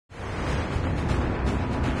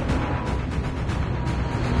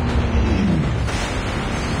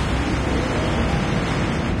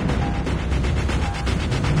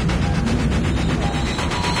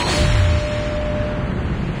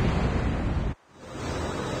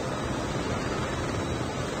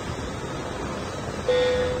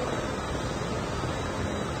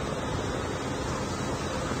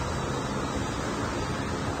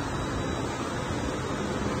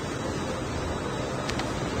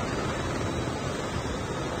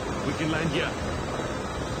We can land here.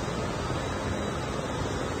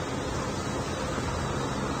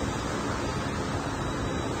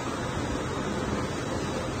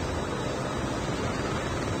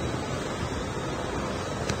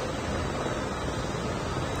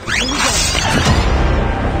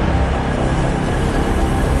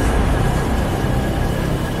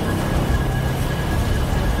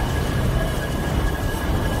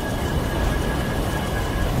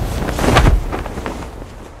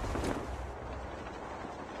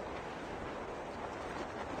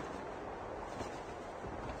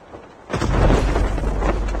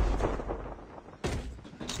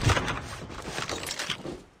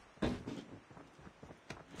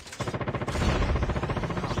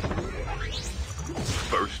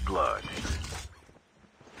 First blood.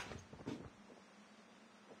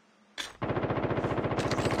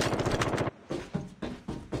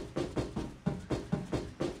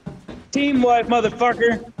 Team wipe,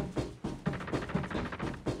 motherfucker.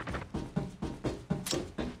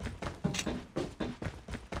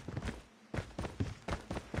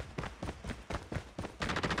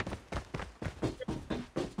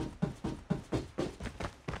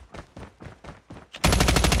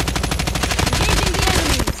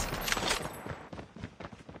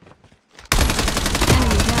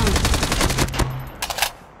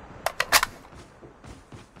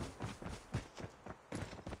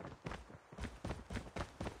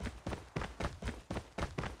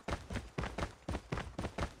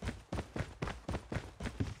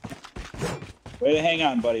 Way to hang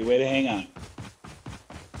on, buddy. Way to hang on.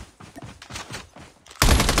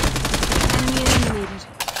 Enemy eliminated.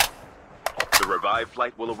 The revived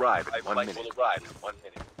flight will arrive in 1 minute.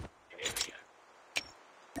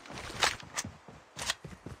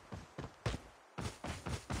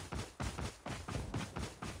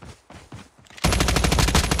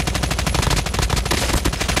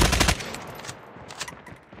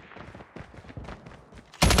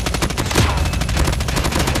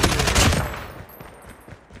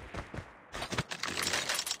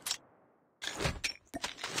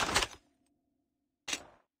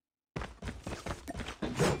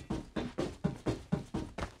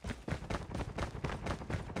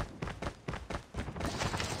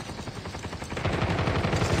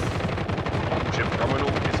 Chip terminal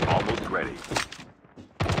is almost ready.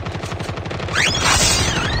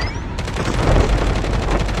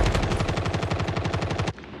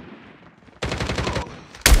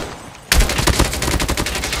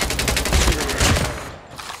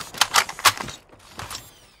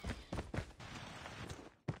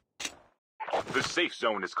 The safe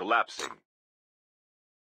zone is collapsing.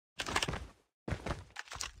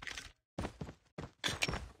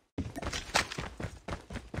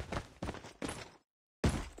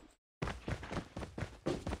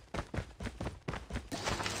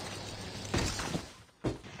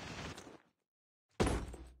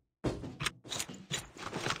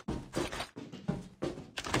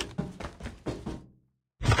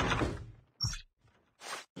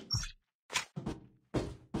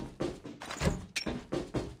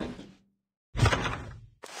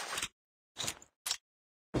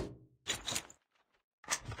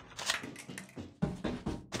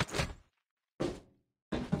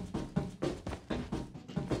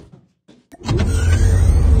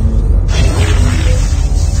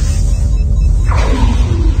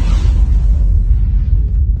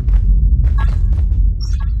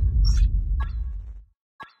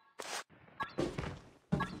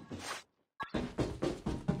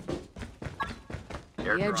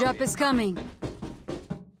 The airdrop is coming.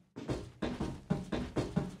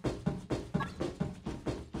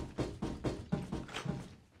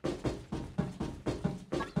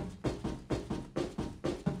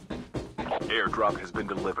 Airdrop has been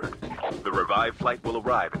delivered. The revived flight will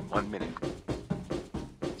arrive in 1 minute.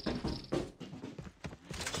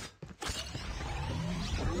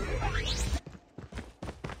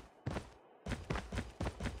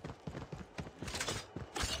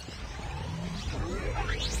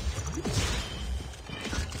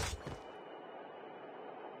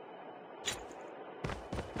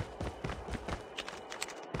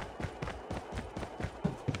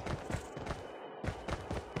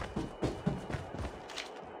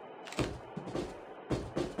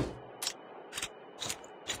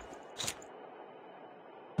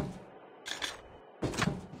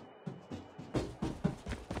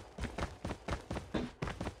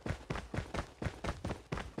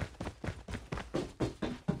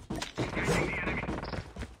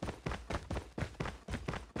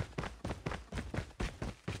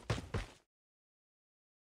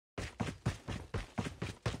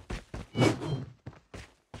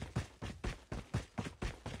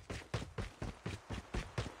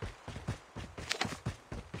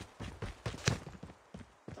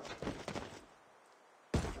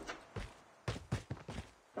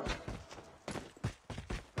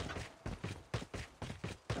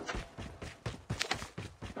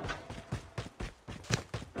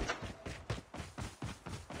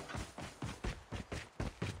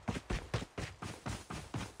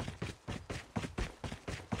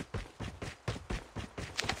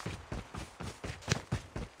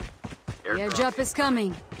 The airdrop is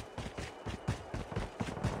coming.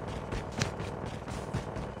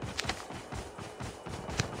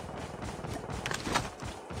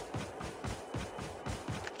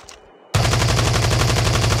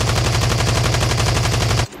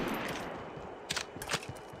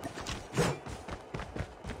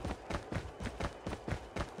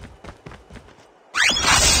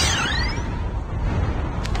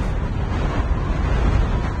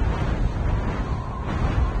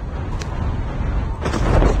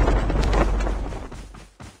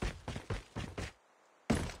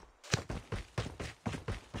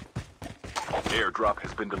 Airdrop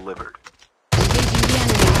has been delivered. Engaging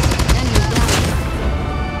the enemies. Enemies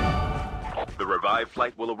down. The revived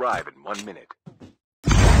flight will arrive in 1 minute.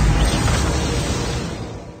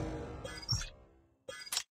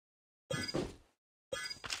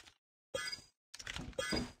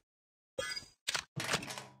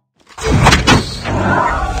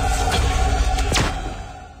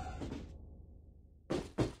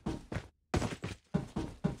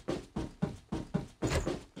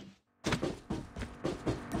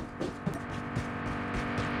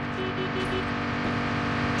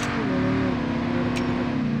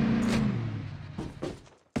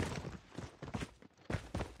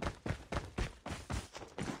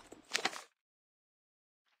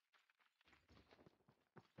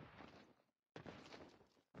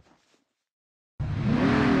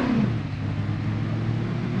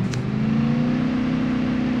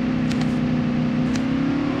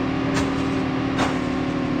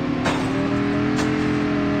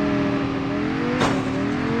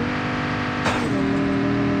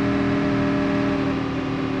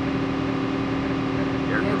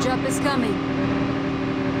 Airdrop is coming.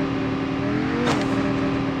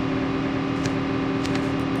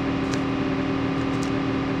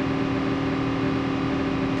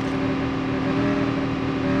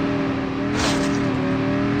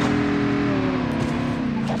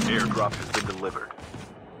 Airdrop has been delivered.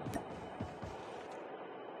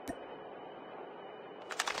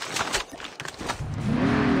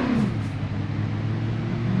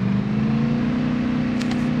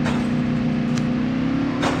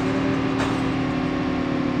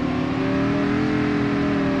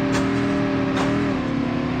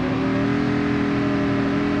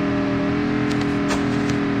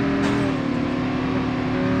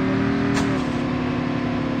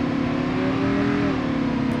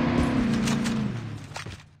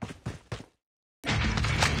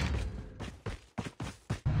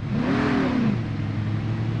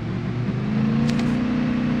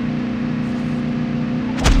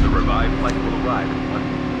 Revived flight will arrive in 1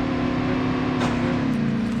 minute.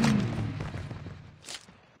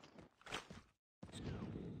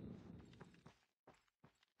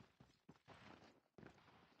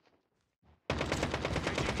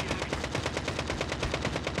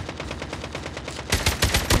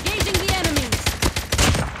 Engaging the enemies.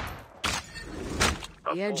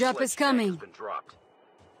 A The airdrop full-fledged is coming. tank has been dropped.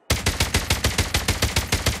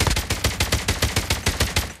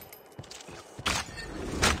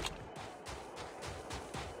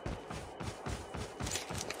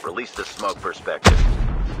 Release the smoke perspective.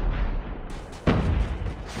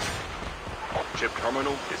 Chip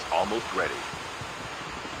terminal is almost ready.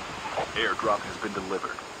 Airdrop has been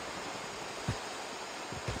delivered.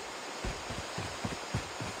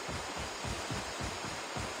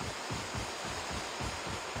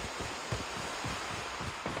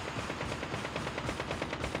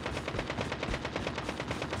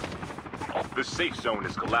 The safe zone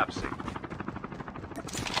is collapsing.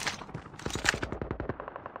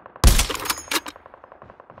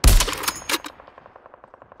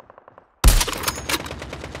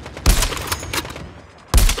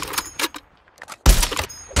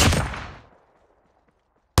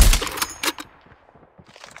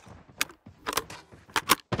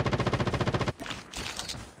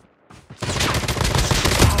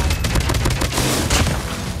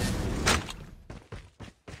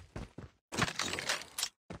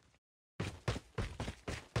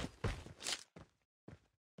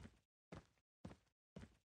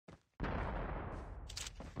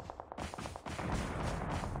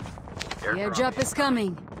 The airdrop is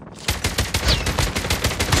coming.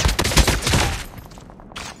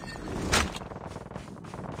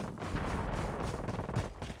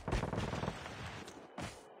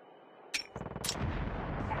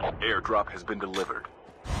 Airdrop has been delivered.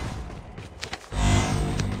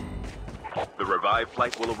 The revived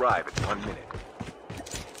flight will arrive in 1 minute.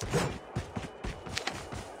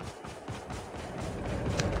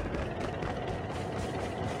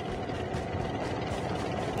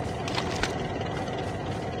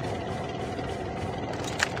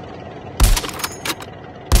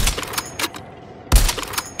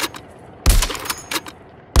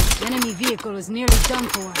 Enemy vehicle is nearly done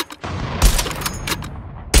for.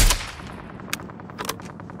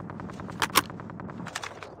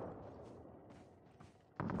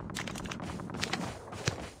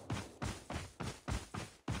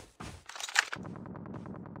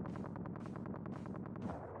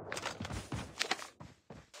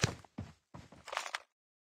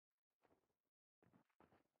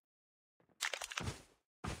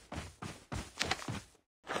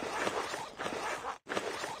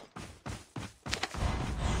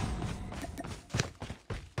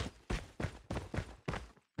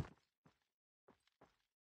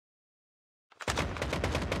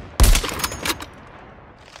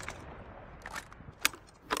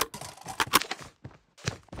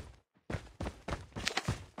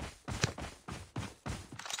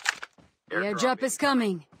 The airdrop is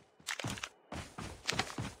coming.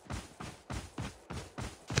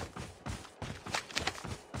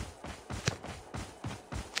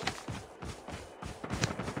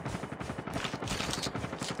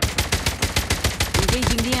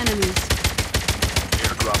 Engaging the enemies.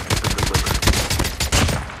 Airdrop has been delivered.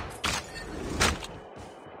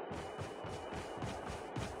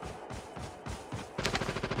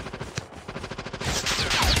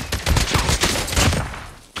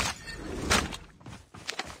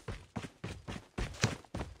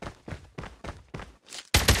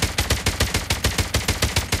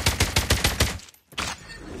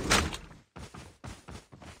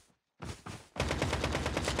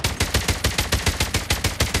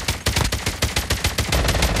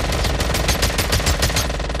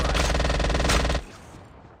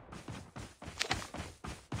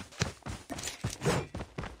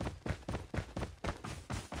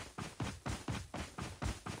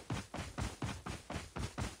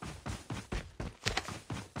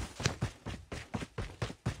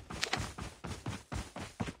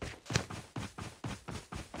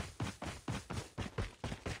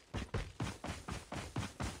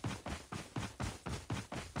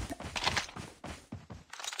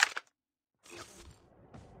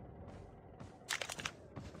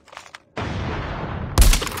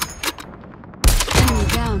 Enemy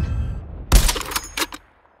down.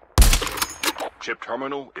 Chip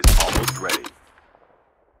terminal is almost ready.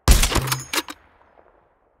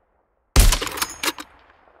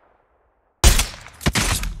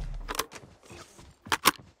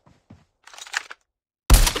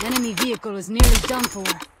 Enemy vehicle is nearly done for.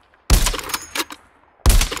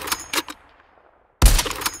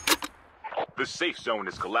 The safe zone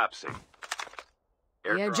is collapsing. The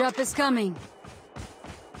airdrop is coming.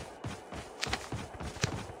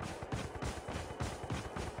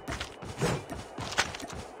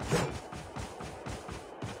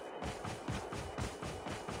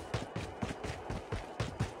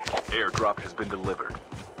 Airdrop has been delivered.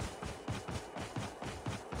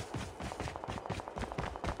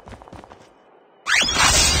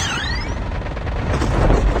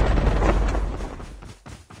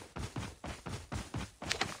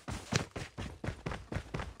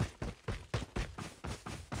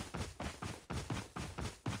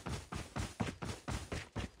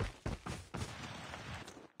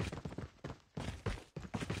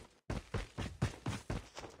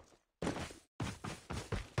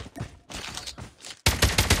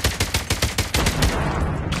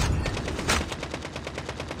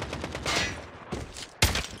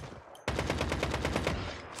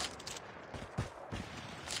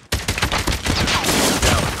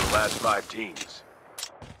 Last 5 teams.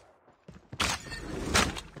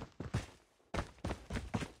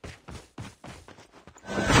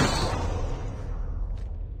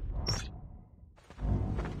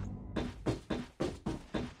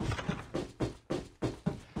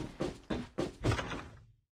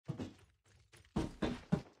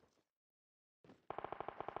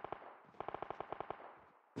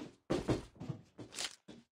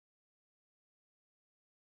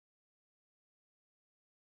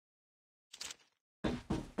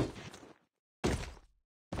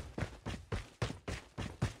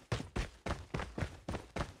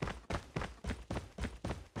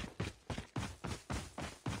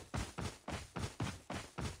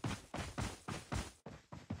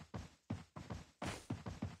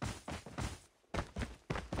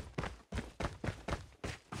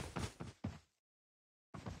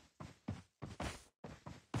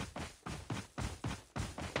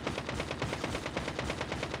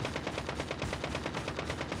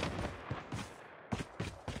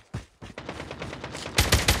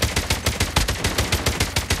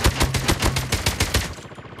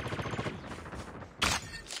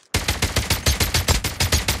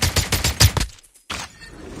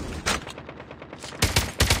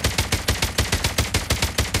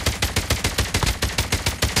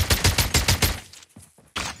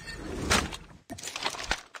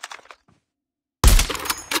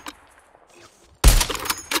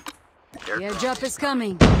 The airdrop is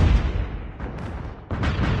coming.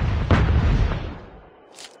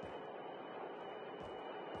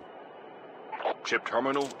 Chip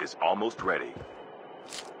terminal is almost ready.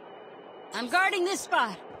 I'm guarding this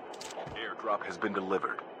spot. Airdrop has been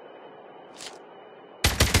delivered.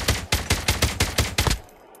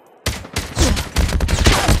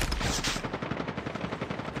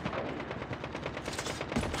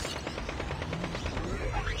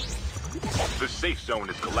 The safe zone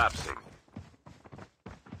is collapsing.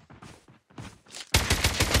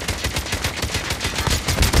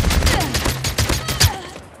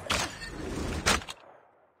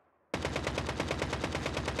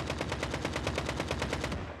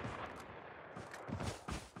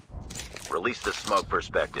 Release the smoke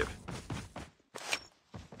perspective.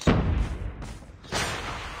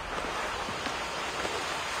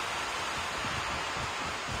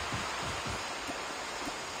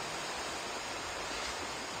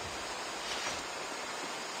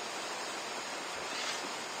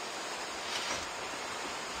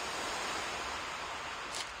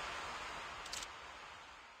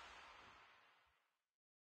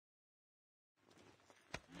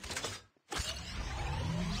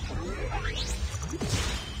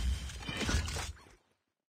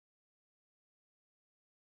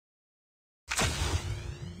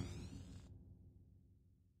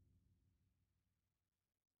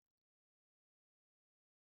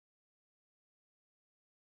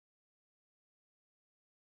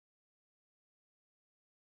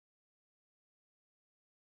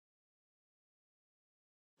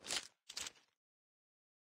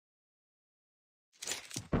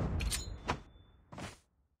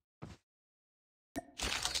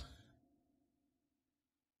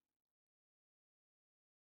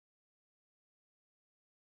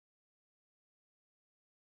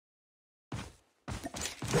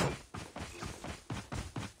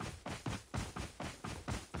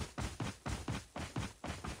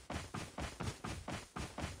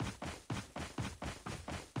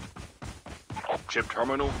 Chip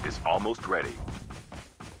terminal is almost ready.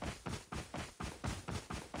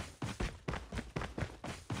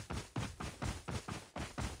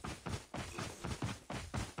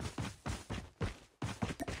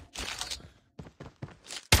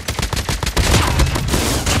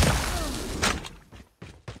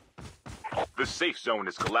 The safe zone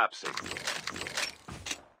is collapsing.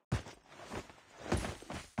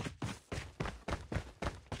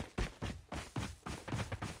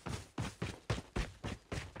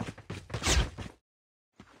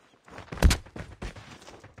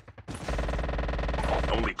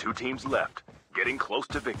 Only 2 teams left, getting close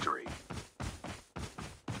to victory.